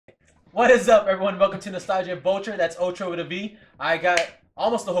What is up, everyone? Welcome to Nostalgia Vultra. That's Ultra with a V. I got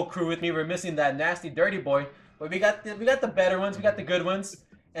almost the whole crew with me. We're missing that nasty, dirty boy, but we got the better ones. We got the good ones.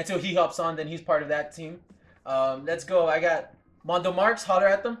 Until he hops on, then he's part of that team. Let's go. I got Mando Marx. Holler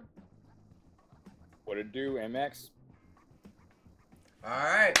at them. What it do, MX? All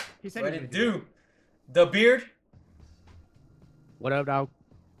right. He said What it do? The beard. What up, dog?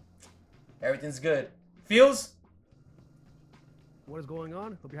 Everything's good. Feels. What is going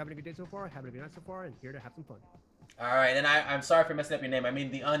on? Hope you're having a good day so far. Having a good night so far, and here to have some fun. All right, and I'm sorry for messing up your name. I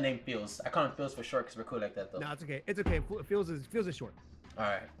mean the unnamed Feels. I call him Feels for short because we're cool like that, though. No, it's okay. It's okay. Feels is short. All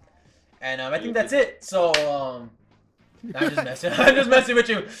right, and I think that's it. So I'm just messing. I'm just messing with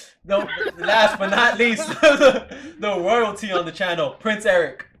you. No, last but not least, the royalty on the channel, Prince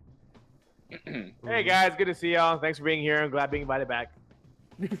Eric. Hey guys, good to see y'all. Thanks for being here. I'm glad being invited back.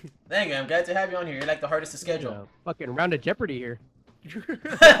 Thank you. I'm glad to have you on here. You're like the hardest to schedule. Fucking round of Jeopardy here. There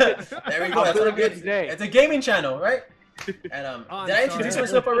we go. That's what I'm good getting. today. It's a gaming channel, right? And did I introduce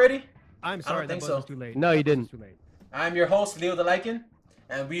myself already? I'm sorry. I don't think that so. was too late. No, you didn't. Too late. I'm your host, Leo the Lycan,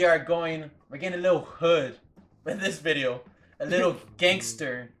 and we're getting a little hood with this video. A little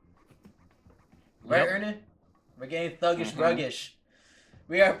gangster. Right, Ernie? We're getting thuggish, ruggish.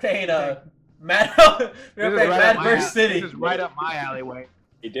 We are playing Mad vs. City. This is right up my alleyway.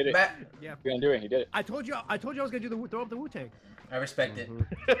 He did it. Yeah. He's gonna do it. He did it. I told you I was gonna do the throw up the Wu-Tang. I respect it.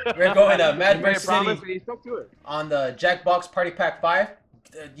 We're going Mad You made a vs. promise City and he stuck to it. on the Jackbox Party Pack 5.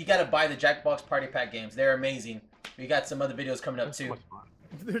 You gotta buy the Jackbox Party Pack games. They're amazing. We got some other videos coming up That's so too. much fun.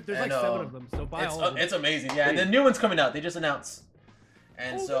 There's like 7 of them, so buy all of them. It's amazing, yeah. And the new one's coming out. They just announced,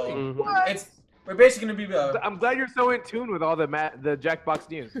 and so What? we're basically gonna be. I'm glad you're so in tune with all the Jackbox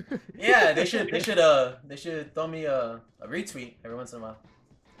news. Yeah, they should throw me a retweet every once in a while.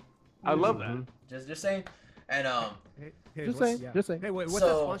 I love that. Just saying, and Hey, Just what's- saying. Just saying. Hey, wait, what's So-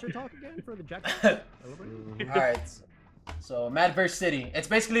 that sponsor talk again for the Jack? all right. So Mad vs. City. It's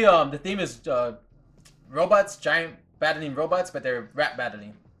basically the theme is robots, giant battling robots, but they're rap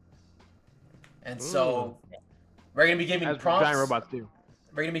battling. And so we're gonna be giving As prompts. giant robots do.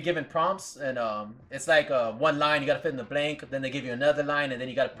 We're gonna be given prompts, and it's like one line you gotta fit in the blank. Then they give you another line, and then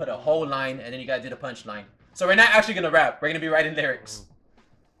you gotta put a whole line, and then you gotta do the punchline. So we're not actually gonna rap. We're gonna be writing lyrics.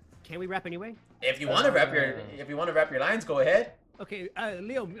 Can we rap anyway? If you want to rap your lines, go ahead. Okay,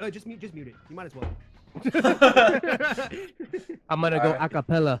 Leo, just mute it. You might as well. I'm gonna go Alright.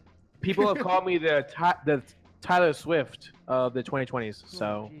 acapella. People have called me the Tyler Swift of the 2020s,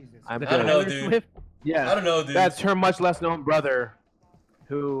 so Jesus. I'm I don't good. know, Taylor dude. Swift? Yeah, I don't know, dude. that's her much less known brother,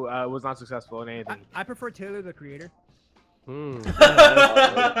 who was not successful in anything. I prefer Taylor the Creator.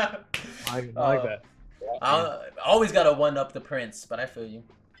 I like that. I always gotta one up the Prince, but I feel you.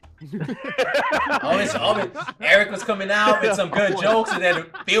 Always. Eric was coming out with some good jokes, and then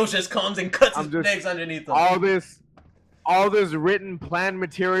Feels just comes and cuts his legs underneath them. All this written planned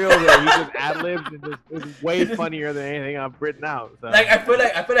material that he just ad libs and just is way funnier than anything I've written out. So. Like I feel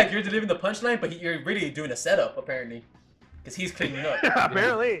like you're delivering the punchline, but you're really doing a setup apparently, because he's cleaning up.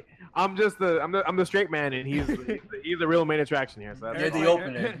 Apparently, I'm the straight man, and he's the real main attraction here. So You're the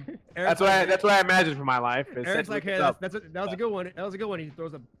opener. that's what I imagine for my life. is Eric's set like, what's hey, up. that was a good one. That was a good one. He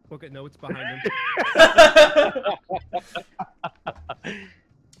throws a book of notes behind him.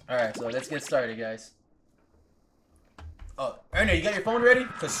 All right, so let's get started, guys. Oh, Ernie, you got your phone ready?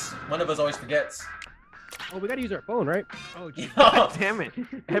 Because one of us always forgets. Oh, we gotta use our phone, right? Oh, geez. Damn it!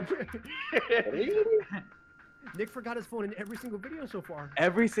 Nick forgot his phone in every single video so far.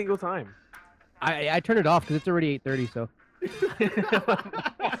 Every single time. I turned it off because it's already 8:30. So.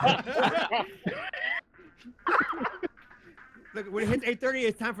 Look, when it hits 8:30,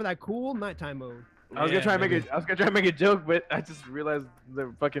 it's time for that cool nighttime mode. I was gonna try and make a joke, but I just realized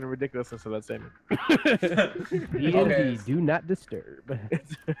the fucking ridiculousness of that statement. Okay. Do not disturb.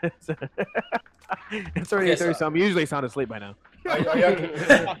 It's already Okay, so- 8:30, so I'm usually sound asleep by now. Are y'all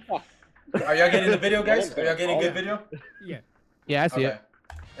getting the video, guys? Are y'all getting good video? Yeah. Yeah, I see Okay,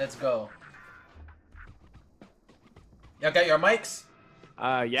 let's go. Y'all got your mics?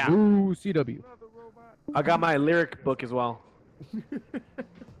 Yeah. it. Ooh, CW. I got my lyric book as well.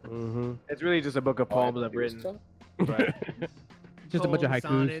 Mm-hmm. It's really just a book of poems I've written. But Just a bunch of Poems, haikus.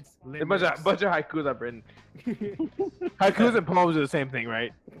 sonnets, a bunch of haikus I've written. Haikus and poems are the same thing,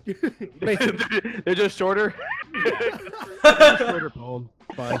 right? They're just shorter. Shorter poem.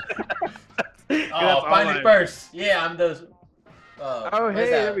 Fine. Oh, finally first. Yeah, I'm the. Oh, what is hey,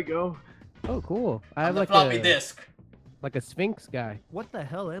 that? there we go. Oh, cool. I I'm have the like floppy a disk. like a Sphinx guy. What the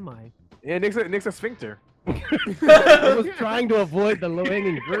hell am I? Yeah, Nick's a sphincter. I was trying to avoid the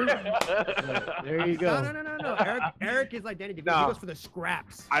low-hanging fruit. There you go. No. Eric is identity. No. He goes for the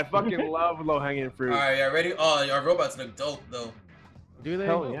scraps. I fucking love low-hanging fruit. All right, yeah, ready? Oh, our robots look dope though. Do they?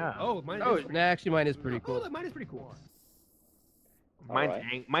 Hell yeah. Oh, mine Oh, is nah, actually, mine is pretty Oh, cool. look, mine is pretty cool.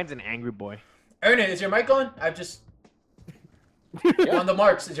 Mine's an angry boy. Ernest, is your mic on? I've just on the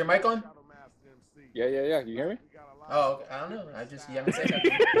marks. Is your mic on? Yeah. You hear me? Oh, I don't know. You haven't said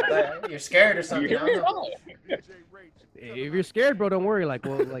nothing. You're scared or You something. hear I me? don't know. Oh. If you're scared, bro, don't worry. Like,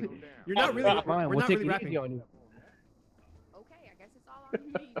 you're not really- fine. we're We'll not take really it rapping. easy on you. Okay, I guess it's all on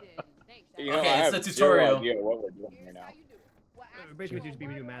me then. Thanks. You know, Okay, I it's have a zero tutorial. idea what we're doing Here's right now. how you do it. Basically, just be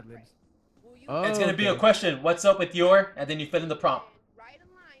doing Mad Libs. Oh, It's gonna be a okay. question. What's up with your? And then you fill in the prompt.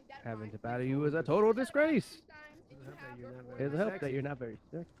 Having to battle you is a total disgrace. It's a help that you're not not very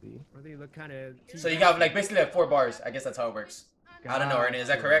sexy. I think you look kind of. So you got like basically like 4 bars. I guess that's how it works. I don't know, Ernest. Is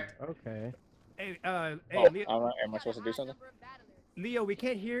that correct? Okay. Hey, Oh, am I supposed to do something? Leo, we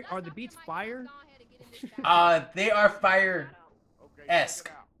can't hear. Are the beats fire? They are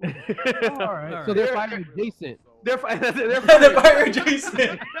fire-esque. Alright. So they're fire adjacent. They're They're fire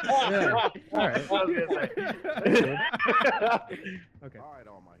adjacent. Yeah. Alright. Okay.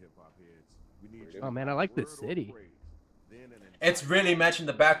 Oh man, I like this city. It's really matching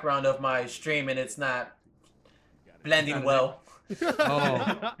the background of my stream, and it's not blending well.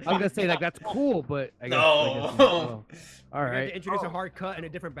 Oh, I'm gonna say like that's cool, but I guess, No. All We have right. to introduce a hard cut and a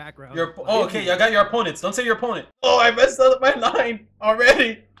different background. Oh, okay. I got your opponents. Don't say your opponent. Oh, I messed up my line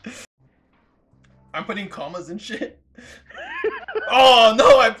already. I'm putting commas and shit. Oh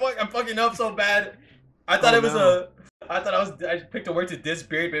no, I'm fucking up so bad. I thought it was no. I picked a word to diss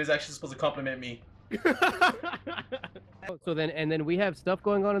Beard, but it was actually supposed to compliment me. So then we have stuff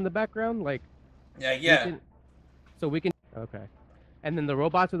going on in the background, like Yeah. we can. Okay. And then the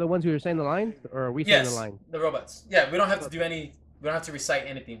robots are the ones who are saying the line, or are we saying Yes, the line? the robots. Yeah, we don't have to do any. We don't have to recite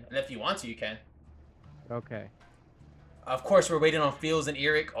anything. And if you want to, you can. Okay. Of course, we're waiting on Feels and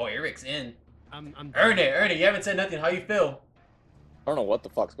Eric. Oh, Eric's in. I'm Ernie, you haven't said nothing. How you feel? I don't know what the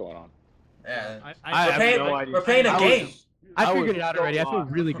fuck's going on. Yeah. I have no idea. We're playing a game. I I figured was it out so already. I feel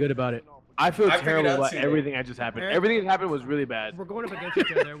lost. really good about it. I feel I figured terrible out about too. everything that just happened. Eric- Everything that happened was really bad. We're going up against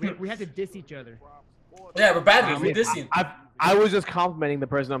each other. We have to diss each other. Yeah, we're battling. We're dissing. I was just complimenting the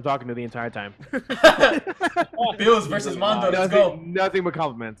person I'm talking to the entire time. Feels versus Mando. Let's go. Nothing but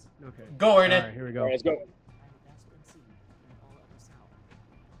compliments. Okay. Go, Ernie. All right, here we All go. right, let's go.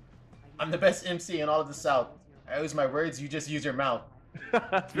 I'm the best MC in all of the South. I use my words. You just use your mouth.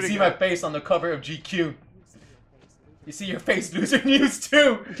 That's You pretty see good. my face on the cover of GQ. You see your face, loser news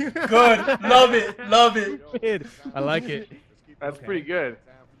too. Good. Love it. Love it. I like it. That's Okay. pretty good.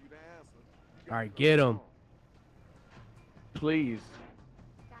 All right, get him. Please.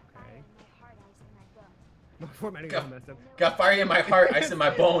 My formatting Go. is messed up. Got fire in my heart, ice in my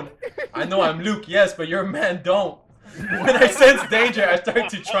bone. I know I'm Luke, yes, but your man don't. When I sense danger, I start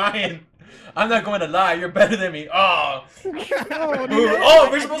to trying. I'm not going to lie, you're better than me. Oh. Oh,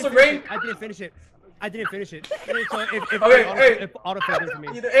 we're supposed to rank? I didn't finish it. So if Okay, if autofill is for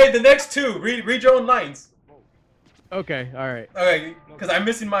me. Hey, the next two, read your own lines. Okay, all right. Okay, because I'm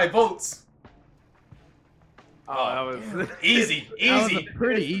missing my votes. Oh, that was Easy, That was easy. a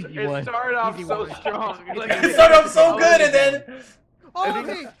pretty easy It one. started off Easy so one. strong. It started off so good, and then Oh,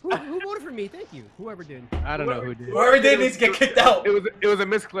 okay. Who voted for me? Thank you. Whoever did. I don't know who did. whoever did needs to get kicked out. It was a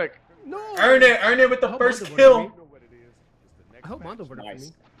misclick. No. Earn it with the I hope first Mondo voted kill. for me. I hope Mondo voted for me.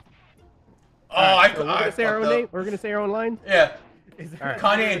 Nice. Oh, I So we're gonna say our own fucked up. name. We're gonna say our own line. Yeah. Is All right.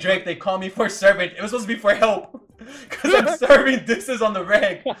 Kanye and Drake, they call me for servant. It was supposed to be for help. Because I'm serving disses on the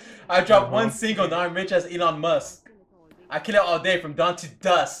reg. I dropped one single, now I'm rich as Elon Musk. I kill it all day from dawn to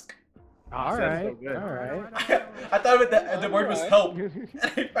dusk. All that's so right, good. all right. I thought the word was help.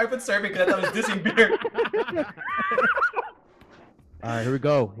 I put serving because I thought it was dissing beer. All right, here we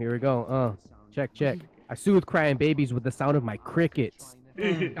go. Here we go. Check. I soothe crying babies with the sound of my crickets.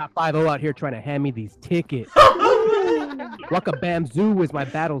 Got 5-0 out here trying to hand me these tickets. Waka Bam Zoo is my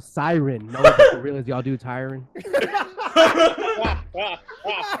battle siren. No, but for real is y'all do tiring.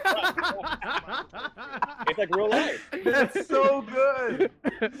 It's like real life. That's so good.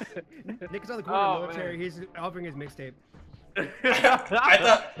 Nick's on the corner Oh, of the military. man. He's offering his mixtape. I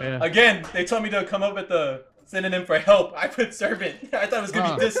thought, Yeah. again, they told me to come up with the synonym for help. I put servant. I thought it was going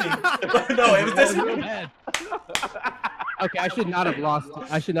to be dissing. But no, it was That was real dissing. bad. Okay, I should not have lost.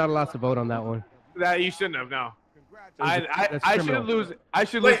 I should not have lost a vote on that one. That you shouldn't have. No. That's I should criminal. lose. I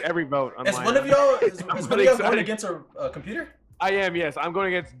should lose Wait, every vote. On Is mine. one of y'all is I'm one of really y'all going excited. against a computer? I am. Yes, I'm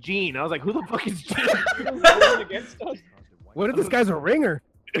going against Gene. I was like, who the fuck is Gene? Going against us. What if this guy's a ringer?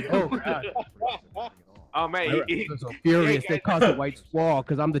 Oh God. Oh man, I'm so furious they caused a white squall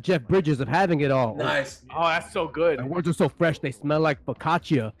because I'm the Jeff Bridges of having it all. Nice. oh, that's so good. My words are so fresh they smell like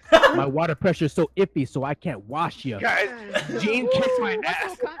focaccia. My water pressure is so iffy so I can't wash you. Guys, Gene kicks my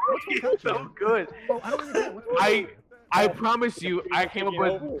ass. It's so good. Oh, I don't understand. What's I promise you, I came up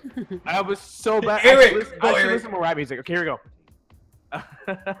with. I was so bad. Eric, I should Eric. listen to more rap music. Okay, here we go.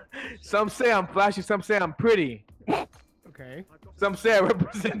 Some say I'm flashy, some say I'm pretty. okay. Some say I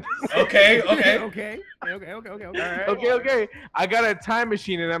represent. Okay. Okay. Okay. I got a time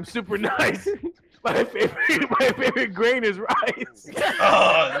machine and I'm super nice. My favorite grain is rice.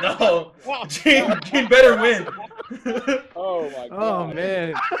 Oh no. Gene better win. Oh my god. Oh man.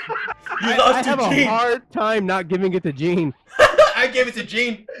 You I lost have to a Gene. hard time not giving it to Gene. I gave it to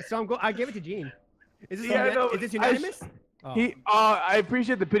Gene. So I gave it to Gene. Is this, Yeah, no, is this unanimous? Oh. I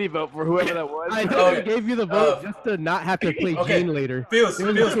appreciate the pity vote for whoever that was. I Oh, just gave you the vote just to not have to play okay. Gene later. Feels. It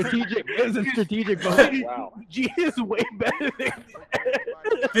was a strategic vote. Wow. Gene is way better than.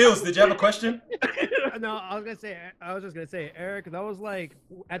 Feels. Did you have a question? No, I was just gonna say, Eric, that was like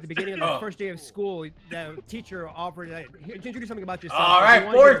at the beginning of the first day of school. The teacher offered that introduce something about yourself. All right, you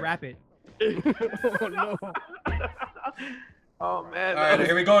wanted you to Ford. Rap it. Oh no. Oh man. All right,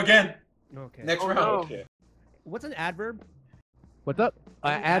 here we go again. Okay. Next Oh, round. no. Okay. What's an adverb? What's up?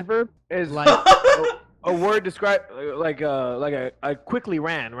 Adverb Is like a word describe like a quickly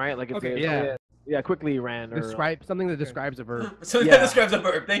ran, right? Like it's Okay. yeah, quickly ran. Or, describe something that describes a verb. So Yeah. that describes a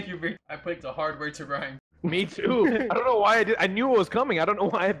verb. Thank you. I picked a hard word to rhyme. Me too. I don't know why I did. I knew it was coming. I don't know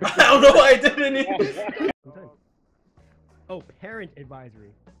why. I don't know why I didn't either. Oh, parent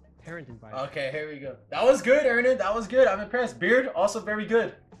advisory. Parent advisory. Okay, here we go. That was good, Ernan. That was good. I'm impressed. Beard, also very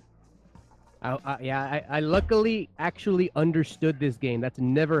good. I luckily actually understood this game. That's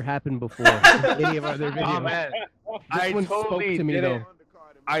never happened before in any of our other videos. Oh man, This one spoke to me though.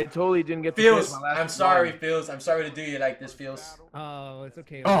 I totally didn't get to Feels. finish my last I'm sorry, line. Feels. I'm sorry to do you like this, Feels. Oh, it's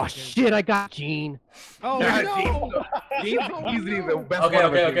okay. Oh it's okay. shit! I got Gene. Oh Yeah, no! Gene's easily the best Okay, one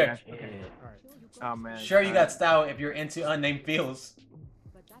of okay, us, okay. man. Alright. Oh man. Sure, you got style if you're into unnamed feels,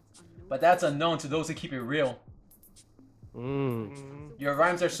 but that's unknown to those who keep it real. Your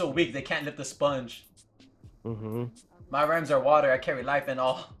rhymes are so weak they can't lift a sponge. My rhymes are water. I carry life and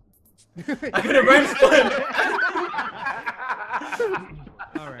all. I could have rhyme sponge.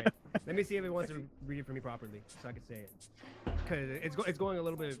 Alright. Let me see if it wants to read it for me properly so I can say it. Because it's going a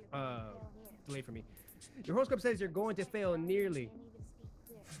little bit delayed for me. Your horoscope says you're going to fail nearly.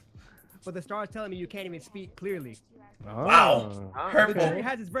 But the stars telling me you can't even speak clearly. Wow. The Hurtful. jury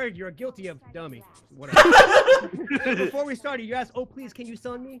has its verdict. You're guilty of dummy. Whatever. Before we started, you asked, "Oh, please, can you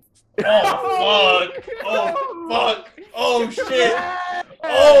son me?" Oh fuck! Oh fuck! Oh shit!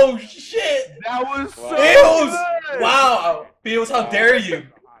 Oh shit! That was so Feels! good. Wow! Feels, how dare you?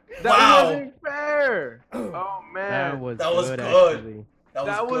 That Wow! wasn't fair. Oh man. That was good. actually.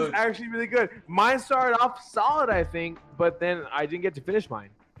 That was good. actually really good. Mine started off solid, I think, but then I didn't get to finish mine.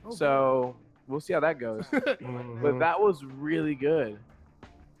 So we'll see how that goes. But that was really good.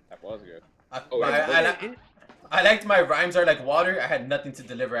 That was good. I liked my rhymes are like water. I had nothing to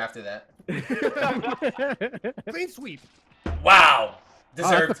deliver after that. Clean sweep. Wow! That's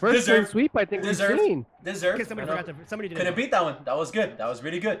the Deserved. first clean Deserved. sweep I think we've Deserved. seen. Deserved. Okay, somebody did Couldn't it. beat that one. That was good. That was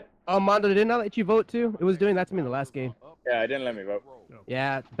really good. Oh, Mando, didn't I let you vote too? It was doing that to me in the last game. Yeah, I didn't let me vote.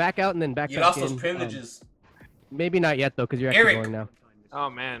 Yeah, back out and then back You back lost in. those privileges. Maybe not yet though, because you're actually Eric. going now. Oh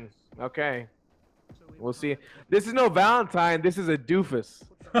man. Okay. We'll see. This is no Valentine. This is a doofus.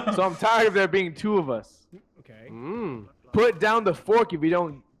 So I'm tired of there being two of us. Okay. Put down the fork if you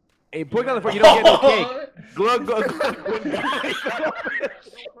don't. Hey, put down the fork. You don't get no cake. Glug, glug, glug.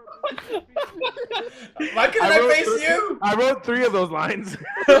 Why couldn't I face you? I wrote 3 of those lines.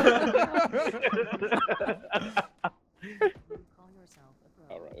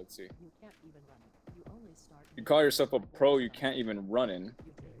 Alright, let's see. You call yourself a pro, you can't even run in.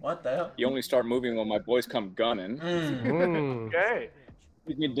 What the hell? You only start moving when my boys come gunning. Okay.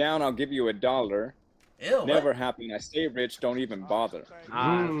 Put me down, I'll give you $1. Ew. Never happen. I stay rich, don't even bother.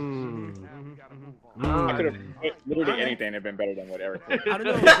 I could have literally anything have been better than what Eric did. I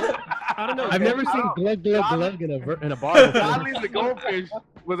don't know. I don't know. I've never seen glug glug glug in a bar before. Goldy the goldfish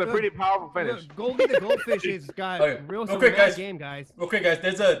was a pretty powerful finish. Goldy the goldfish has got Okay, real real quick, guys. game, guys. Okay, guys.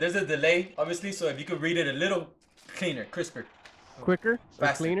 There's a delay, obviously. So if you could read it a little cleaner, crisper. Quicker or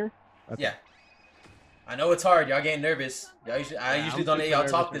Faster. cleaner? Okay. Yeah. I know it's hard. Y'all getting nervous. I usually don't let y'all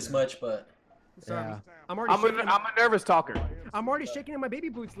nervous talk right this now. much, but Sorry. Yeah. I'm already I'm shaking. a nervous talker. I'm already shaking in my baby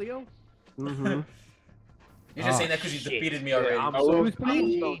boots, Leo. you're just saying that because you defeated me already. I'm Who's so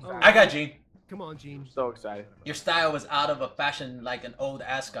playing? excited. I got Gene. Come on, Gene. So excited. Your style was out of a fashion like an old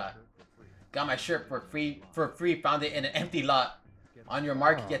ascot. Got my shirt for free. Found it in an empty lot. On your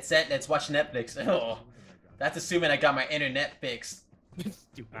mark, get set. Let's watch Netflix. Oh, that's assuming I got my internet fixed.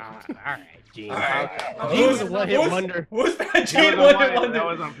 Alright, Gene. All right. Gene was a one-hit wonder. Who's that? Gene That Wonder.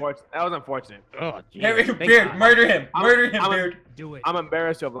 was unfortunate. That was unfortunate. Oh, Gene. Harry Thank Beard, God. murder him. Murder him, I'm a- Beard. Do it. I'm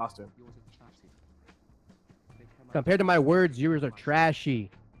embarrassed to have lost him. Compared to my words, yours are trashy.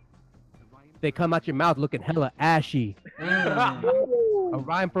 They come out your mouth looking hella ashy. Mm. A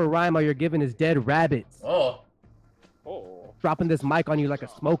rhyme for a rhyme, all you're giving is dead rabbits. Oh. Oh. Dropping this mic on you like a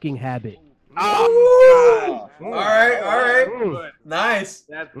smoking habit. Oh, All right, all right. God. Nice.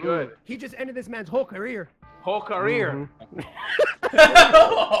 That's good. He just ended this man's whole career. Whole career.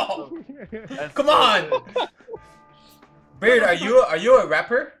 Come on. Beard, are you a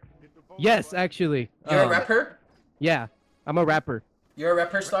rapper? Yes, actually. You're a rapper? Yeah, I'm a rapper. You're a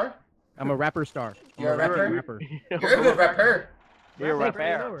rapper star? I'm a rapper star. You're a rapper? rapper. You're a good rapper. You're a I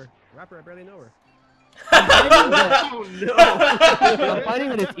barely know rapper. her. Rapper, I barely know her. Oh no. I'm finding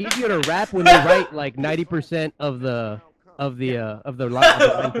that it's easier to rap when you write like 90% of the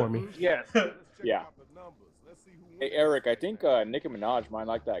line for me. Yes. Yeah. Hey Eric, I think Nicki Minaj might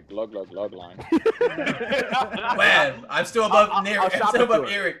like that glug glug glug line. Man, I'm still above I'll I'm shop still it to above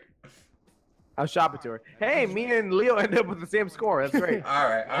her. Eric. I'll shop it to her. Hey, me and Leo ended up with the same score. That's great. All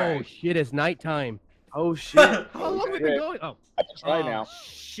right, all Oh right. shit, it's nighttime. Oh shit. How long have we been shit. going? Oh. I can try Oh, now.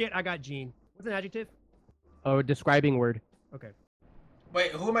 Shit, I got Gene. What's an adjective? Oh, a describing word. Okay.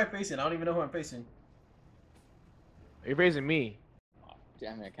 Wait, who am I facing? I don't even know who I'm facing. You're facing me.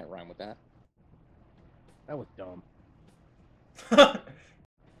 Damn it, I can't rhyme with that. That was dumb.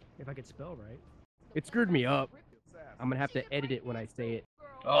 If I could spell right. It screwed me up. I'm gonna have to edit it when I say it.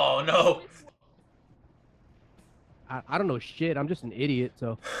 Oh no. I don't know shit. I'm just an idiot,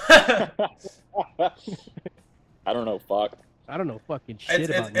 so I don't know, fuck. I don't know fucking shit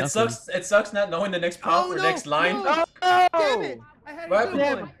about nothing. It sucks not knowing the next prompt or next line. No. Oh! Damn it! I had What a good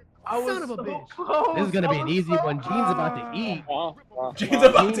happened? one. I was Son of a so bitch. close. This is gonna be an I was easy so one. Gene's about to eat. Gene's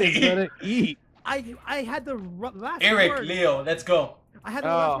about Gene to is eat. gonna eat. I had the last Eric, word. Leo, let's go. I had the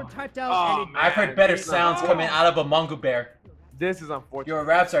last Oh. word typed out. Oh, and it, man. I've heard better Gene's sounds not- coming out of a Mongo bear. This is unfortunate. Your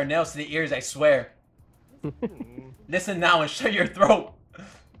raps are nails to the ears, I swear. Listen now and shut your throat,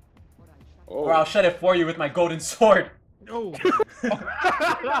 Oh. or I'll shut it for you with my golden sword. oh.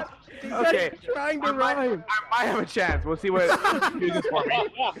 Okay. Trying to I might, rhyme. I might have a chance. We'll see what you this for me.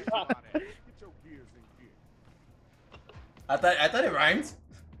 I thought it rhymes.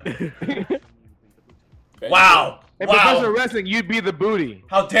 Wow. If Professor Wow. Wrestling, you'd be the booty.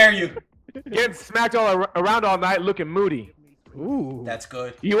 How dare you? Getting smacked around all night looking moody. Ooh. That's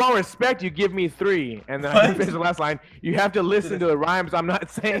good. You want respect, you give me 3. And then I What? finish the last line. You have to listen to the rhymes I'm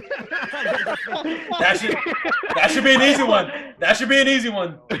not saying. That should be an easy one. That should be an easy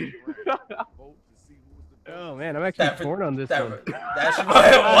one. Oh man, I'm actually That, torn on this that, one. that should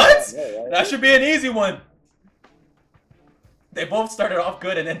what? That should be an easy one. They both started off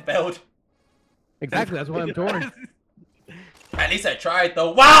good and then failed. Exactly, that's why I'm torn. At least I tried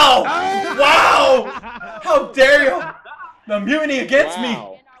though. Wow! Wow! How dare you? The mutiny against me.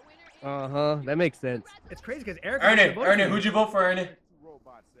 Wow. That makes sense. It's crazy because Eric. Ernie, who'd you vote for, Ernie?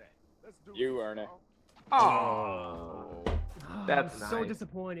 You, Ernest. Oh. That's so nice.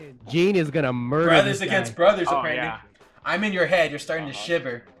 disappointed. Gene is gonna murder Brothers this against guy. brothers, Oh, apparently. yeah. I'm in your head. You're starting to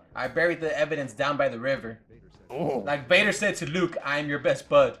shiver. I buried the evidence down by the river. Like Vader said to Luke, I am your best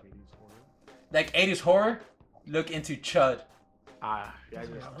bud. Like 80s horror, look into Chud. Ah, yeah,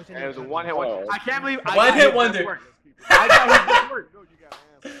 What's yeah. your It was a name? one-hit wonder. I can't believe I One got hit his wonder. best work. I got his best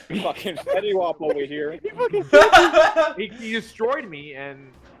work. Fucking Fetty Wap over here. He destroyed me,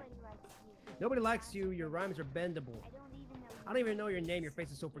 and Nobody likes you. Your rhymes are bendable. I don't even know your name. Your face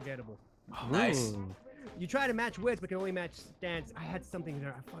is so forgettable. Nice. You try to match wits, but can only match stance. I had something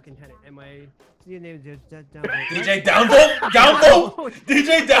there. I fucking had it. Am I? Your name is DJ Downvolt? Downvolt?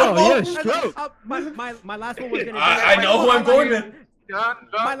 DJ Oh, Downvolt? yeah, stroke. My last one was gonna. Be, I know who I'm going with.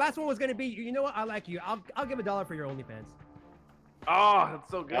 My last one was gonna be. You know what? I like you. I'll give $1 for your OnlyFans. Oh, that's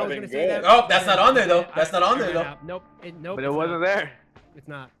so good. I was been gonna say good. that. Oh, that's not on there, though. That's not on there, I ran though. out. Nope. Nope. But it it's wasn't not. there. It's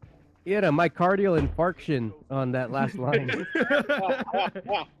not. He had a myocardial infarction on that last line.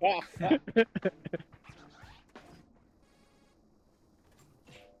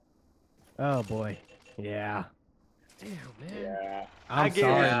 Oh boy. Yeah. Damn, man. Yeah. I'm I get it.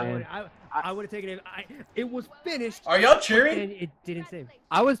 sorry, Yeah. man. I would have taken it. It was finished. Are y'all cheering? And it didn't save.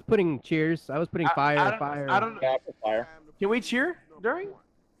 I was putting cheers. I was putting fire, I don't- fire. I don't. Yeah, fire. Can we cheer during?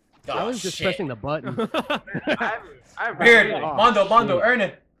 I Oh, was just shit. pressing the button. I Weird. Oh, Mondo, Mondo, shit. earn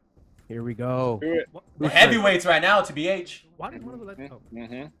it. Here we go. Do it. We're heavyweights right now, to BH. Why did one of them let? Oh.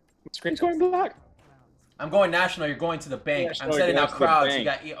 Mm-hmm. Screen's going black. I'm going national. You're going to the bank. National, I'm setting you're out going to the crowds. You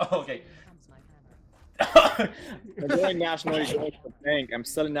bank. got. Oh, okay. I'm going national. You're going to the bank. I'm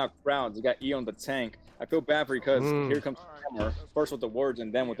selling out crowds. You got E on the tank. I feel bad for you because here comes the jammer. First with the words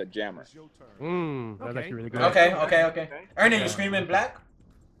and then with the jammer. That's actually really good. Okay. Ernie, you screaming black?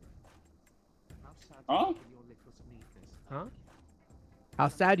 Huh? Huh? How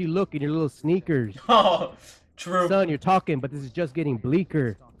sad you look in your little sneakers. Oh, true. Son, you're talking, but this is just getting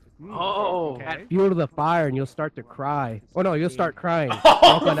bleaker. Oh. Okay. Fuel to the fire and you'll start to cry. Oh no, you'll start crying.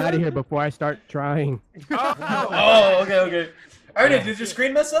 Walk on out of here before I start trying. Oh, okay. Ernie, did your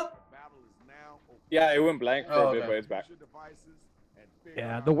screen mess up? Yeah, it went blank for a bit, but it's back.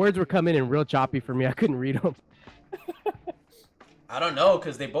 Yeah, the words were coming in real choppy for me. I couldn't read them. I don't know,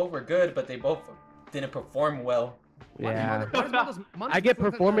 because they both were good, but they both didn't perform well. Yeah. Mondays I get look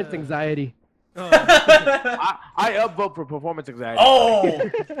like performance anxiety. I upvote for performance anxiety. Oh!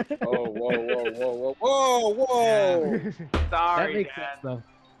 Whoa. That Sorry, makes Dad. sense though.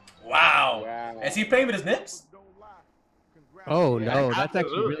 Wow. Wow. Is he playing with his nips? Oh no, that's actually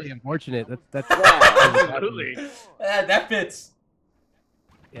absolutely. really unfortunate. That's Absolutely. That fits.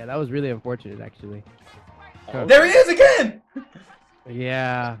 Yeah, that was really unfortunate actually. There he is again!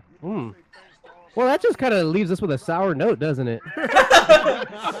 Yeah. Well, that just kind of leaves us with a sour note, doesn't it?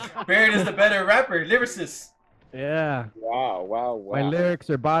 Barrett is the better rapper, lyricist. Yeah. Wow. My lyrics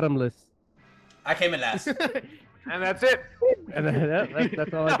are bottomless. I came in last. And that's it. And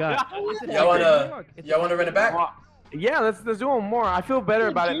that's all I got. Y'all wanna run it back? Yeah, let's do one more. I feel better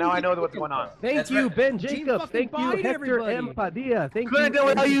about it now. I know what's going on. Thank That's you, right. Ben Gene Jacobs. fucking Thank you, bodied Hector everybody. M. Padilla. Thank Couldn't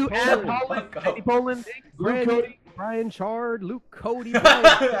you, tell you, Andy Poland. Poland, Fuck Andy Poland, Luke Brandon, Cody. Brian Chard, Luke Cody.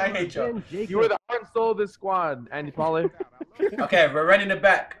 I hate y'all. Ben Jacobs. You were the heart and soul of this squad, Andy Pollard. Okay, we're running it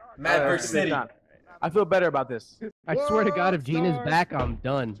back. Mad versus City. I feel better about this. I swear to God, if Gene is back, I'm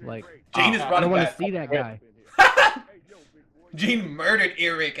done. Like, Gene is I running don't want to back. see that guy. Gene murdered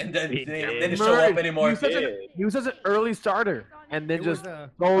Eric and then He didn't show up anymore. He was such an early starter, and then It just was,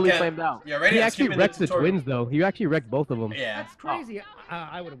 slowly Okay. flamed out. Yeah, ready? He I'm actually skipping wrecked the tutorial. twins, though. He actually wrecked both of them. Yeah. That's crazy.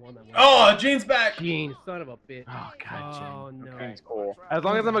 I would have won that one. Oh, Gene's back. Gene, son of a bitch. Oh God, Jim. Oh no. That's cool. As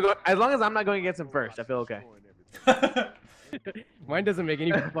long as I'm not going against him first, I feel okay. Mine doesn't make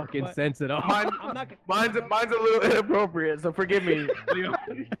any fucking What? sense at all. I'm not. Mine's a little inappropriate, so forgive me, Leo.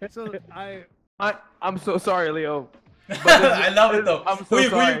 So I'm so sorry, Leo. I love it though. I'm so who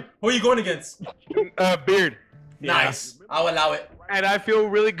sorry. are you going against? Beard. Nice. I'll allow it. And I feel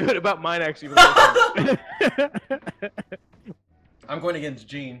really good about mine actually. I'm going against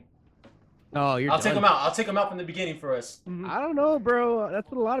Gene. Oh, you're I'll take done. him out. I'll take him out from the beginning for us. I don't know, bro. That's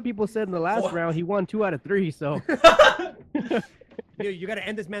what a lot of people said in the last What? round. He won 2 out of 3, so. you got to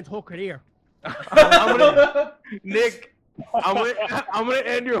end this man's whole career. Nick, I'm gonna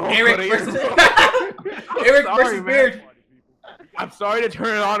end your whole Eric career. versus Eric Sorry, versus man. Beard. I'm sorry to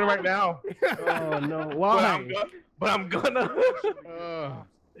turn it on right now, Oh, no. but Why? I'm gonna. All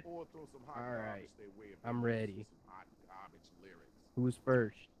right. I'm ready. Who's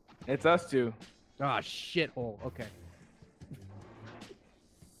first? It's us two. Ah, shithole. Okay.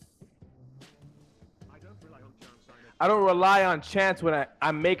 I don't rely on chance when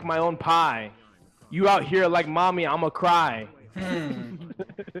I make my own pie. You out here like mommy, I'ma cry.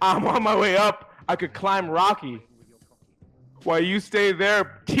 I'm on my way up. I could climb Rocky. While you stay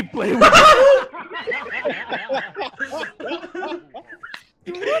there, keep playing with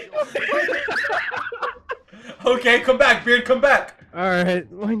Okay, come back, Beard. Come back. All right.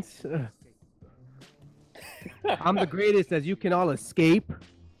 Mine's, I'm the greatest as you can all escape.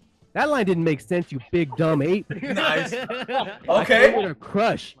 That line didn't make sense, you big dumb ape. Nice. My Okay. words are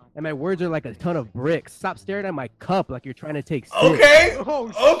crush, and my words are like a ton of bricks. Stop staring at my cup like you're trying to take sips. Okay.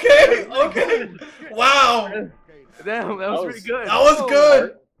 Okay. Wow. Damn, that was pretty good. That was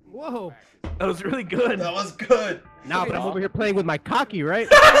good. Whoa. That was really good. That was good. Nah, but I'm over here playing with my cocky, right?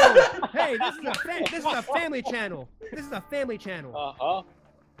 Hey, this is a family channel. This is a family channel.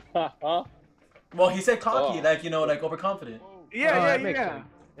 Well, he said cocky, Oh. like, like overconfident. Yeah, that makes yeah. sense.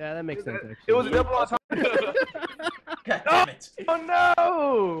 Yeah, that makes sense, actually. It was a double entendre. God damn it. Oh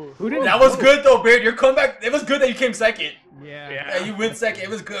no! Who didn't That was vote? good though, Beard. Your comeback. It was good that you came second. Yeah. Yeah, you went second. It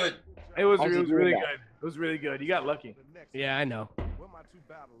was good. It was How's he doing really that? good. It was really good. You got lucky. Yeah, I know.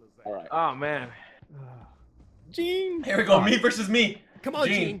 All right. Oh man. Gene. Here we go. Me versus me. Come on,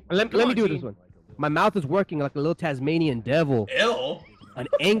 Gene. Gene. Let Come me on, do Gene. this one. My mouth is working like a little Tasmanian devil. Ill. An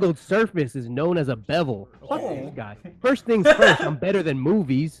angled surface is known as a bevel. Fuck Oh. this guy. First things first, I'm better than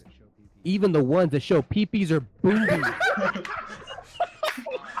movies. Even the ones that show peepees or boobies.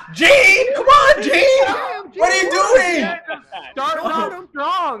 Gene, come on, Gene. What are you doing? Start off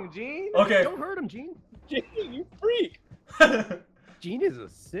strong, G. Okay. Don't hurt him, Gene. Gene, you freak. Gene is a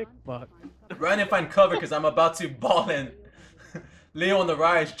sick fuck. Run and find cover because I'm about to ball in. Leo on the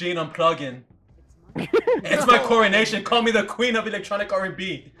rise, Gene unplugging. It's my coronation. Call me the queen of electronic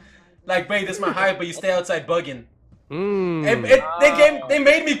R&B. Like, babe, this is my hype, but you stay outside bugging. They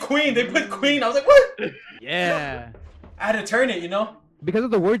made me queen. They put queen. I was like, what? Yeah. I had to turn it, you know? Because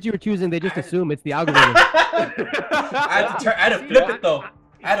of the words you were choosing, they just assume it's the algorithm. I had to flip it though.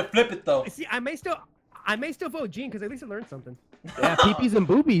 I had to flip it though. See, I may still vote Gene because at least I learned something. Yeah, peepees and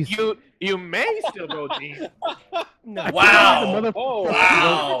boobies. You may still go Gene. No. Wow. Oh,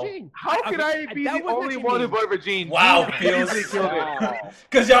 Wow. How can I be that the wasn't only actually one me. who voted for Gene? Wow, Gene feels. easily killed it.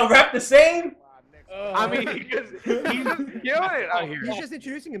 Cause y'all rap the same? I mean, because he's just killing it out here. He's just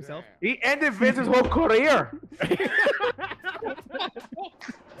introducing himself. He ended Vince's whole career.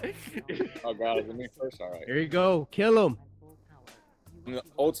 Oh god, is it me first? All right. Here you go. Kill him. I'm the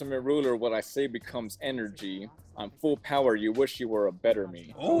ultimate ruler. What I say becomes energy. I'm full power. You wish you were a better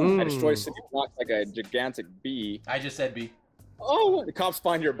me. Ooh. I destroy city blocks like a gigantic bee. I just said B. Oh, the cops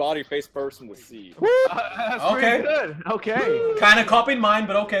find your body face first in the sea. That's Okay. pretty good. Okay. Kinda copied mine,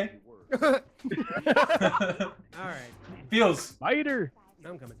 but okay. All right. Feels. Spider.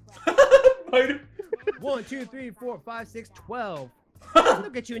 Now I'm coming. Spider. 1, 2, 3, 4, 5, 6, 12.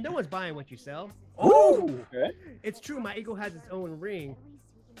 Look at you. No one's buying what you sell. Ooh. Okay. It's true. My ego has its own ring.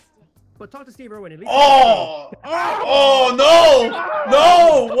 But talk to Steve Irwin at least. Oh! Oh no!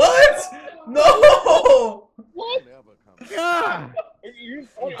 No! What? No! Yeah.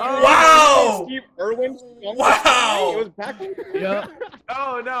 Wow! Steve Irwin. Wow! It was backwards. Yep.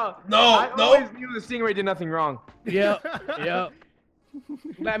 Oh no. No, I no. always knew the Stingray did nothing wrong. Yep. Yep.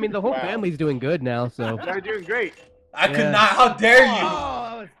 I mean, the whole Wow. family's doing good now, so They're doing great. I could Yeah. not. How dare you?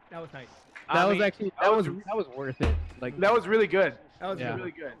 Oh, that was tight. that was mean, actually that was worth it. Like that was really good. That was Yeah.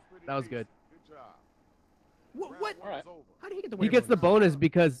 Really good. that was good. What? All right. How did he get the He gets the bonus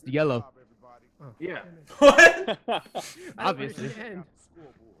because yellow. Yeah. What? Obviously. Because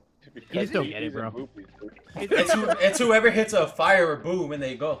You just don't he get it, is a bro. goofy. It's whoever hits a fire or boom when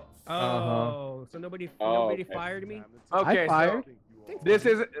they go. Oh, so nobody Okay. fired me? Okay. I fired.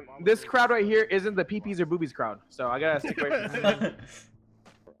 So this crowd right here isn't the peepees or boobies crowd. So I gotta stick away from it.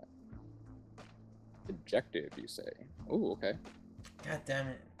 Objective, you say? Oh, okay. God damn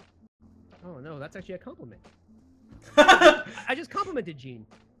it. Oh no, that's actually a compliment. I just complimented Gene.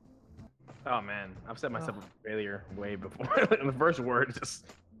 Oh man, I've set myself up failure way before. The first word just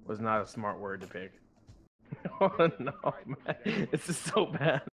was not a smart word to pick. Oh no, man, this is so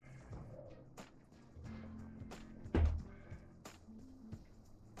bad.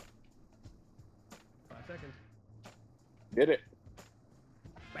 Did it.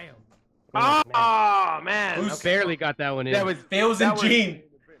 Bam. Oh man, Who's- I barely got that one in. that was Feels that and was- Gene.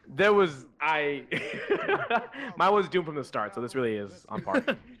 There was I. Mine was doomed from the start, so this really is on par.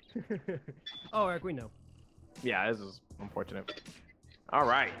 Oh, Eric, we know. Yeah, this is unfortunate. All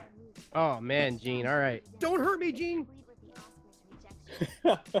right. Oh man, Gene. All right. Don't hurt me, Gene.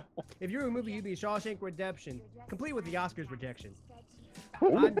 If you're a movie, you'd be Shawshank Redemption, complete with the Oscars rejection.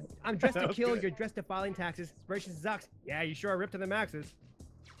 I'm dressed to kill. You're dressed to filing taxes. Inspiration sucks. Yeah, you sure are ripped to the maxes.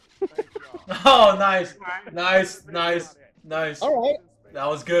 Oh, nice. Nice, nice, nice. All right. That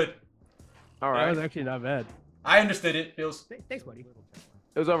was good. All That right. was actually not bad. I understood it. Feels Thanks, buddy.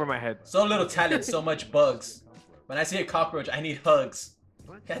 It was over my head. so little talent, so much bugs. When I see a cockroach, I need hugs.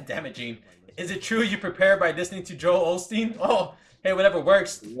 God damn it, Gene. Is it true you prepare by listening to Joel Osteen? Oh, hey, whatever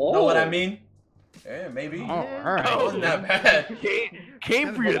works. Know what I mean? Yeah, maybe. Oh, all right. That wasn't that bad.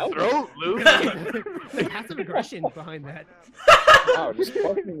 Came for your throat, Luke. The passive aggression behind that. Wow, just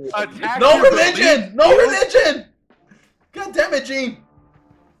fucking. Attack No your religion! No religion! God damn it, Gene.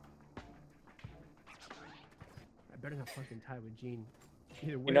 I better not fucking tie with Gene.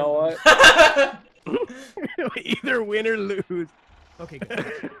 Either You win know or what? Either win or lose. lose. Okay,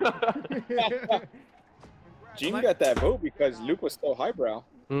 good. Gene got that vote because Luke was so highbrow.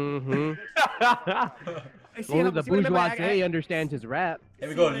 Mm-hmm. I see Only how- the see what I meant by- bourgeoisie understands his rap. Here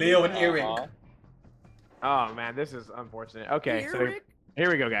we go, Leo and Eric. Uh-huh. Oh man, this is unfortunate. Okay, so Eric?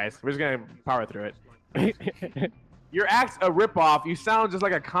 here we go, guys. We're just gonna power through it. Your act's a ripoff. You sound just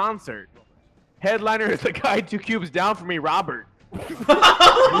like a concert. Headliner is the guy 2 cubes down from me, Robert. You're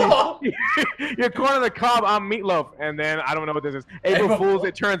corn on the cob. I'm Meatloaf, and then I don't know what this is. April Fools.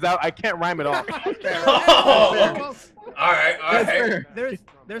 It turns out I can't rhyme at all. Oh, okay. All right, all right.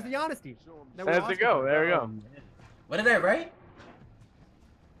 There's the honesty. that we're There we asking go. for. There we go. What did I write?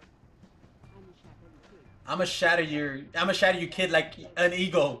 I'ma shatter you, kid, like an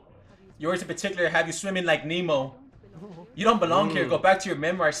ego. Yours in particular have you swimming like Nemo. You don't belong here. Go back to your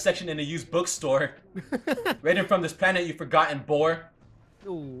memoir section in a used bookstore. Raiding from this planet, you forgotten bore.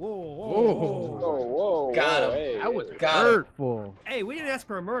 Ooh, whoa, Whoa. Got him. Hey, That was Got him. hurtful. Hey, we didn't ask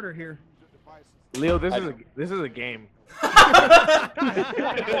for a murder here. Leo, this is a game.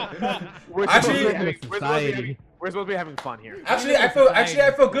 We're Actually- supposed to be having fun here. Actually, I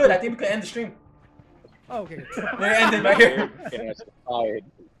feel good. I think we could end the stream. Oh, okay. We're ending right here.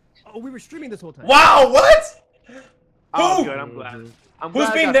 Oh, we were streaming this whole time. Wow, what? Oh, Who? good. I'm glad. I'm Who's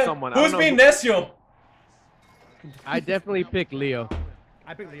glad being I got someone. I who's don't know being who- necio? I definitely picked Leo.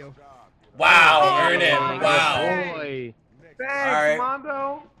 I picked Leo. Wow, earn it. Wow. Boy, Thanks, Alright.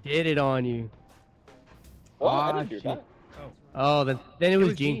 Mondo. did it on you. What? I Aw, didn't do shit. that. Oh, then it was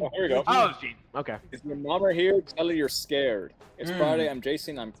was Gene. Gene. Oh, here we go. Oh, Gene. Okay. Is your mama here? Tell her you're scared. It's Friday. I'm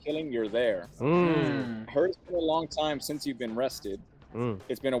Jason. I'm killing. You're there. Mm. I heard it's been a long time since you've been rested. Mm.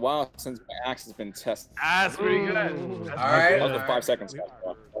 It's been a while since my axe has been tested. That's pretty good. Ooh. That's All right. That was the 5 seconds.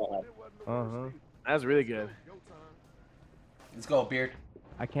 Uh-huh. That's really good. Let's go, Beard.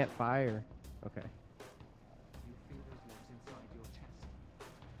 I can't fire. Okay.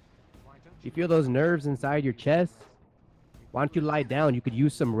 You feel those nerves inside your chest? Why don't you lie down? You could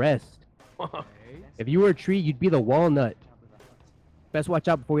use some rest. If you were a tree, you'd be the walnut. Best watch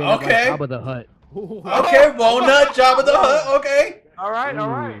out before you end up Okay. like Jabba the Hutt. Okay, Walnut, Jabba the Hutt. Okay. All right. All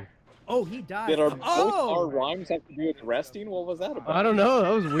right. Oh, he died. Did our, Oh! our rhymes have to do with resting? What was that about? I don't know. That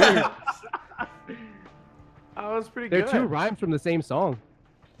was weird. That was pretty They're good. two rhymes from the same song.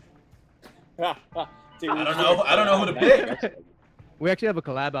 Dude, I don't know who to pick. We actually have a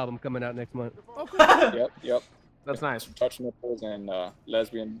collab album coming out next month. Yep. That's nice. Touch nipples and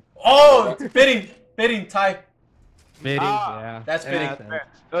lesbian. Oh, fitting, Ty. Fitting, Ah, yeah. That's fitting. Yeah,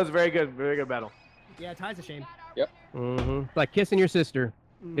 That was a very good battle. Yeah, Ty's a shame. Mm-hmm. It's like kissing your sister.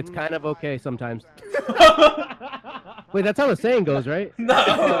 It's Mhm. kind of okay sometimes. Wait, that's how the saying goes, right?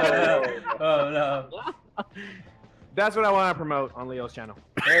 No. Oh no. That's what I want to promote on Leo's channel.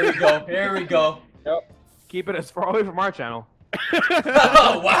 Here we go. Here we go. Keep it as far away from our channel.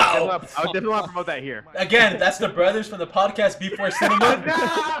 Oh wow. I would definitely want to promote that here. Again, that's the brothers from the podcast Before Cinema.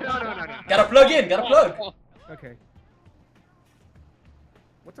 No. Gotta plug in. Gotta plug. Okay.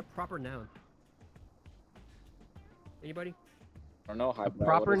 What's a proper noun? Anybody? I don't know. A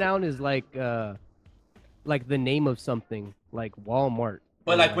proper noun is like the name of something, like Walmart.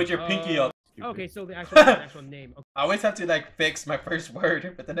 But like with your pinky up. Okay, so the actual name. Okay. I always have to like fix my first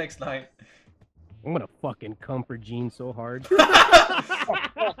word with the next line. I'm gonna fucking come for Gene so hard.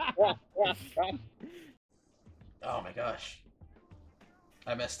 Oh my gosh.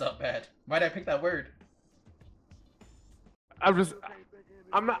 I messed up bad. Why'd I pick that word? I'm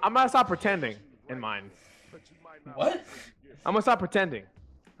gonna stop pretending in mine. What? I'm gonna stop pretending.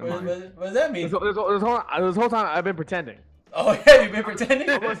 in What, mine. what does that mean? This whole time I've been pretending. Oh yeah, you've been pretending?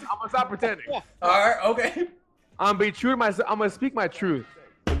 I'm gonna stop pretending. Alright, okay. I'm gonna be true to myself. I'm gonna speak my truth.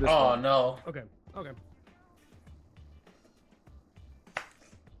 in this Oh one. no. Okay.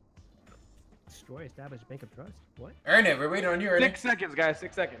 Destroy established bank of trust. What? Earn it, we're waiting on you, Earn 6 it. seconds, guys.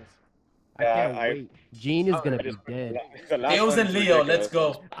 6 seconds. I Yeah, can't I- wait. Gene is gonna I be just- dead. the last Tails one and is Leo, ridiculous. let's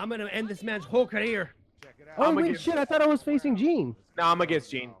go. I'm gonna end this man's whole career. Oh I'ma wait, give- shit! I thought I was facing Gene. No, I'm against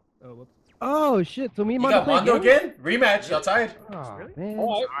Gene. Oh, whoops. Oh shit! So me and You Mondo got play Mando again? again? Rematch, y'all tied. Oh, Really? man. All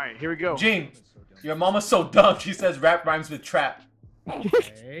All right, here we go. Gene, your mama's so dumb, she says rap rhymes with trap.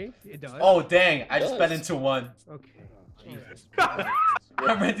 Okay, it does. Oh dang, I just Does. fell into one. Okay. Jesus.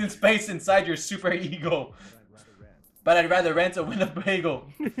 I'm renting space inside your super ego. But I'd rather rent a Winnebago.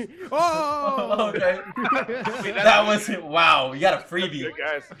 Oh! Okay. That was it. Wow, you got a freebie. Good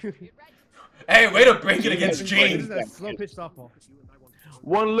guys. Hey, way to break it against This Gene. is a slow pitch softball.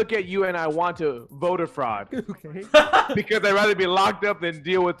 One look at you and I want to voter fraud Okay. because I'd rather be locked up than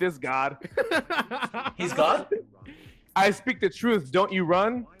deal with this god. He's gone? I speak the truth. Don't you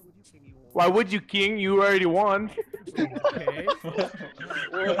run? Why would you, King? You already won. Okay.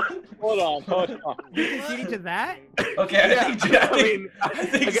 Hold on. You conceding to that? Okay, I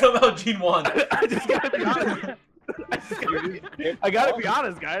think somehow Gene won. I just gotta be honest. I gotta be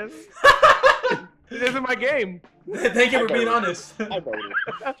honest, guys. This isn't my game. Thank you for being honest. I voted.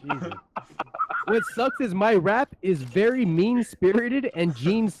 Jesus. What sucks is my rap is very mean-spirited and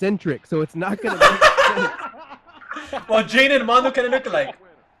Gene-centric, so it's not gonna make sense. Well, Gene and Mando kind of look alike.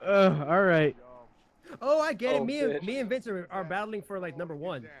 All right. Oh, I get Oh, it. Me bitch. and Vince are battling for like number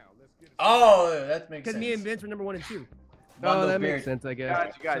one. Oh, that makes Because sense. me and Vince were number 1 and 2. Mando Oh, that beard. makes sense, I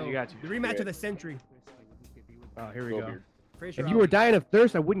guess. Got you. The rematch of the century. Oh, here we go. Pretty sure If you were dying of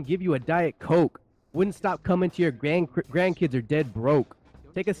thirst, I wouldn't give you a Diet Coke. Wouldn't stop coming to your grandkids are dead broke.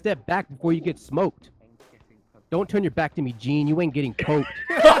 Take a step back before you get smoked. Don't turn your back to me, Gene. You ain't getting poked.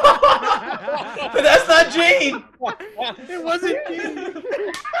 That's not Gene. It wasn't Gene.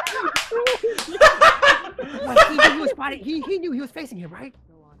 He knew he was facing him, right?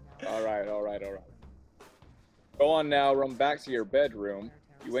 All right. Go on now, run back to your bedroom.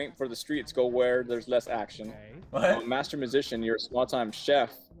 You ain't for the streets, go where there's less action. Okay. What? I'm a master musician, you're a small-time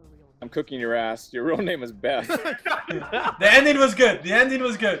chef. I'm cooking your ass. Your real name is Beth. The ending was good. The ending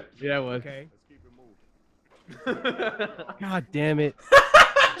was good. Yeah, it was. Okay. God damn it.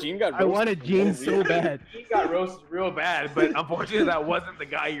 Gene got I wanted roasted. Gene so bad. He got roasted real bad, but unfortunately that wasn't the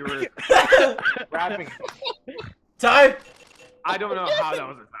guy you were rapping. Ty. I don't know how that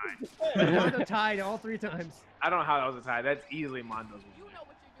was a tie. Mondo tied all 3 times. I don't know how that was a tie. That's easily Mondo's.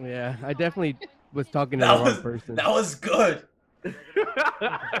 Yeah, I definitely was talking to the That wrong was person. that was good.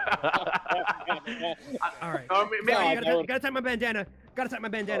 All right. Or maybe Gotta tie my bandana. Gotta tie my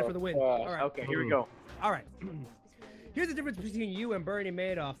bandana for the win. All right. Okay, here we go. All right. Here's the difference between you and Bernie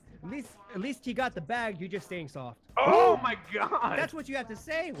Madoff. At least he got the bag. You're just staying soft. Oh my god! That's what you have to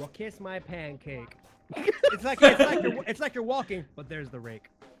say. Well, kiss my pancake. It's like you're walking, but there's the rake.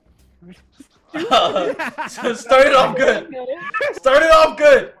 So started off good. Started off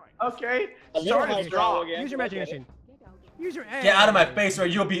good. Okay. A little Started house strong. again. Use your imagination. Use your. Get out of my face or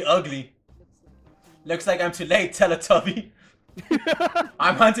you'll be ugly. Looks like I'm too late, Teletubby.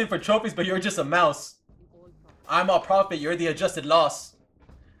 I'm hunting for trophies, but you're just a mouse. I'm all profit, you're the adjusted loss.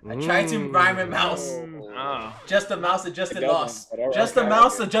 I tried to rhyme with mouse. Oh. Just a mouse, adjusted It doesn't, loss. but alright. Just a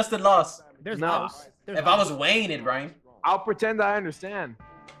mouse, adjusted loss. There's No. house. There's If I was weighing it, Ryan. I'll pretend I understand.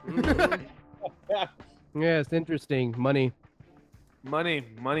 Yeah, it's interesting. Money,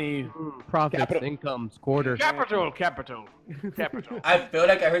 Money. profits, Capital. incomes, quarter. Capital. I feel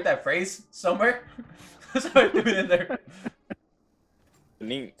like I heard that phrase somewhere. So I threw it in there.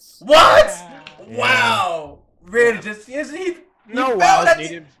 Neats. What? Wow. Really, just he No fell wows at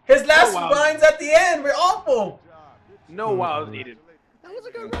needed. his last No wows. lines at the end were awful. No wows needed. That was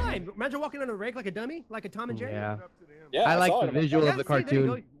a good rhyme. Imagine walking on a rake like a dummy, like a Tom and Jerry. Yeah, Yeah, I like saw the it. visual Yeah, of the see, there you go.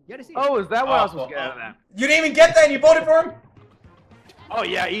 cartoon. You gotta see it. Oh, is that what I was supposed to get out of that? You didn't even get that and you voted for him? Oh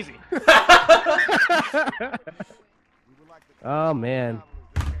yeah, easy. Oh man.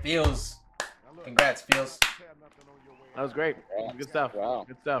 Feels. Congrats, Feels. That was great. Wow. Good stuff. Wow.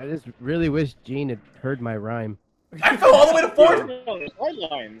 Good stuff. I just really wish Gene had heard my rhyme. I fell all the way to fourth. On the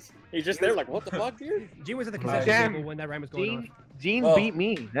sidelines. He's just there like, what the fuck, dude? Gene was at the Right. concession Damn. table when that rhyme was going on. Gene Well- beat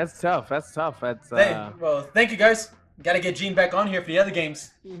me. That's tough. That's Well, thank you guys. Gotta get Gene back on here for the other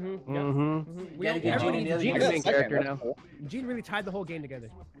games. Mm-hmm. We Gotta get Gene in the other Gene games. is main character now. Gene really tied the whole game together.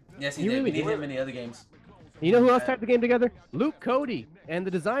 Yes, he You did. really We need did. him in the other games. You know who else tied the game together? Luke Cody and the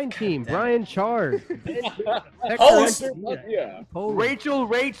design team. damn. Brian Chard. Host. Yeah. Rachel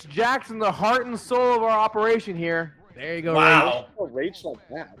Rach Jackson, the heart and soul of our operation here. There you go. Wow. Oh, Rach like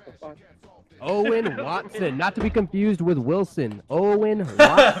that. What the fuck? Owen Watson, not to be confused with Wilson. Owen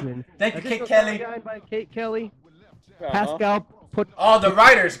Watson. Thank you, Additional Kate Kelly. design by Kate Kelly. Uh-huh. Pascal put. Oh, the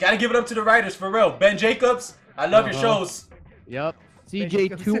writers. Gotta give it up to the writers for real. Ben Jacobs. I love your Uh-huh. shows. Yep. CJ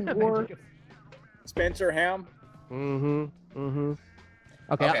Two-War. Spencer Ham. Okay,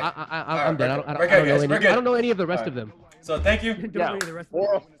 Okay. I'm done. Alright, I we're good, guys. don't know We're any. good. I don't know any of the rest of them. So thank you. Don't Yeah. read the rest of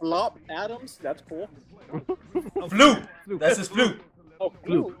Or Flop Adams. That's cool. Flute. That's his flute. Oh,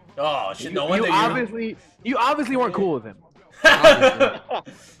 Flute. Oh shit! No wonder You obviously weren't cool with him.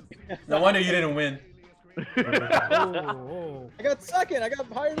 No wonder you didn't win. it. Oh. I got second. I got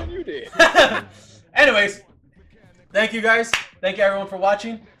higher than you did. Anyways, thank you guys. Thank you everyone for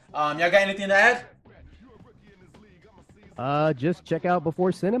watching. Y'all got anything to add? Just check out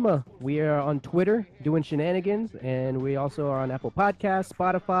Before Cinema. We are on Twitter doing shenanigans, and we also are on Apple Podcasts,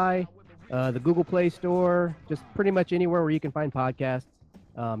 Spotify, the Google Play Store, just pretty much anywhere where you can find podcasts.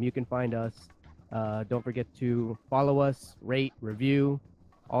 You can find us. Don't forget to follow us, rate, review,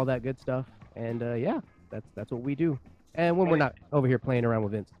 all that good stuff. And yeah, that's what we do. And when we're not over here playing around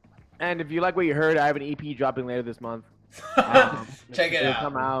with Vince. And if you like what you heard, I have an EP dropping later this month. Check it It'll out.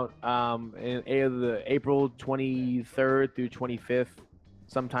 come out in April 23rd through 25th,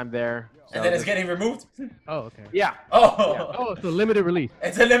 sometime there. And then it's getting removed. Oh, okay. Yeah. Oh, Oh, it's a limited release.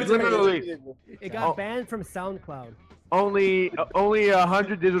 it's a limited Limited release. release. It got banned from SoundCloud. Only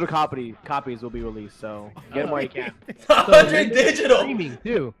 100 digital copies will be released, so get them while you can. 100 digital. Streaming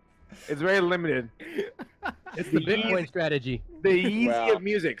too. It's very limited. It's the Bitcoin strategy. The easy Wow. of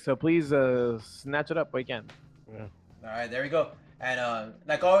music, so please snatch it up while you can. All right, there we go. And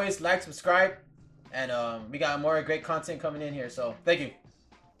like always, like, subscribe, and we got more great content coming in here. So thank you.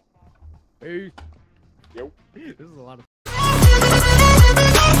 Peace. Yo. This is a lot of